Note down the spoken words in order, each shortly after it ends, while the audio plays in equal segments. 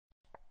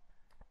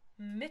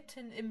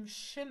Mitten im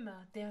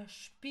Schimmer der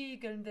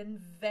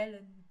spiegelnden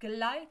Wellen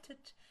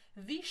gleitet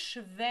wie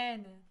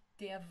Schwäne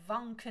der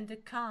wankende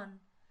Kahn.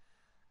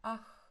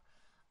 Ach,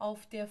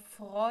 auf der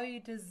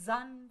Freude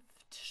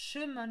sanft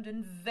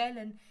schimmernden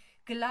Wellen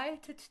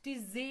gleitet die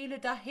Seele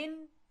dahin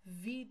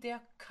wie der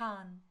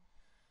Kahn.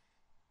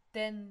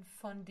 Denn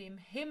von dem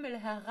Himmel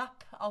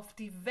herab auf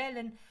die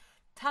Wellen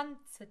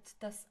tanzet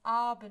das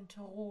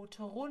Abendrot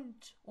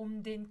rund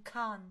um den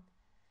Kahn.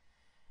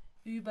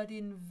 Über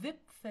den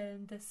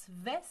Wipfeln des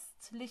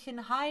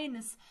westlichen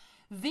Haines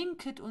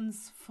winket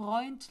uns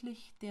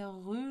freundlich der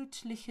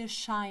rötliche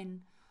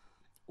Schein.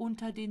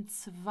 Unter den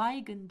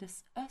Zweigen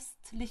des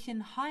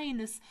östlichen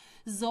Haines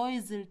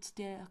säuselt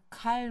der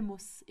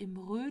Kalmus im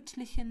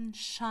rötlichen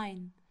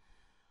Schein.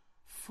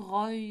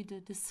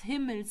 Freude des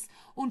Himmels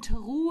und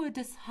Ruhe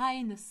des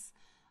Haines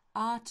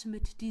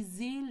atmet die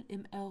Seel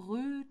im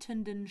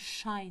errötenden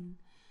Schein.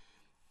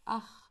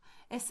 Ach,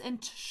 es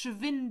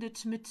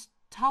entschwindet mit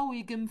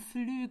tauigem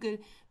Flügel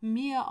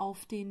mir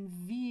auf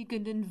den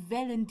wiegenden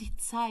Wellen die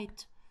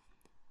Zeit.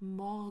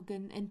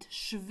 Morgen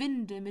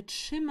entschwinde mit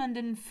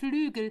schimmernden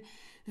Flügel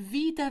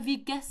wieder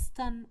wie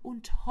gestern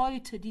und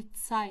heute die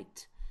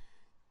Zeit,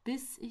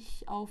 bis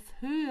ich auf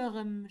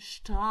höherem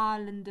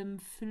strahlendem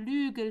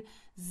Flügel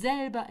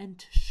selber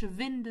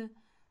entschwinde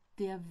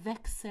der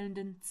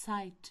wechselnden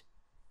Zeit.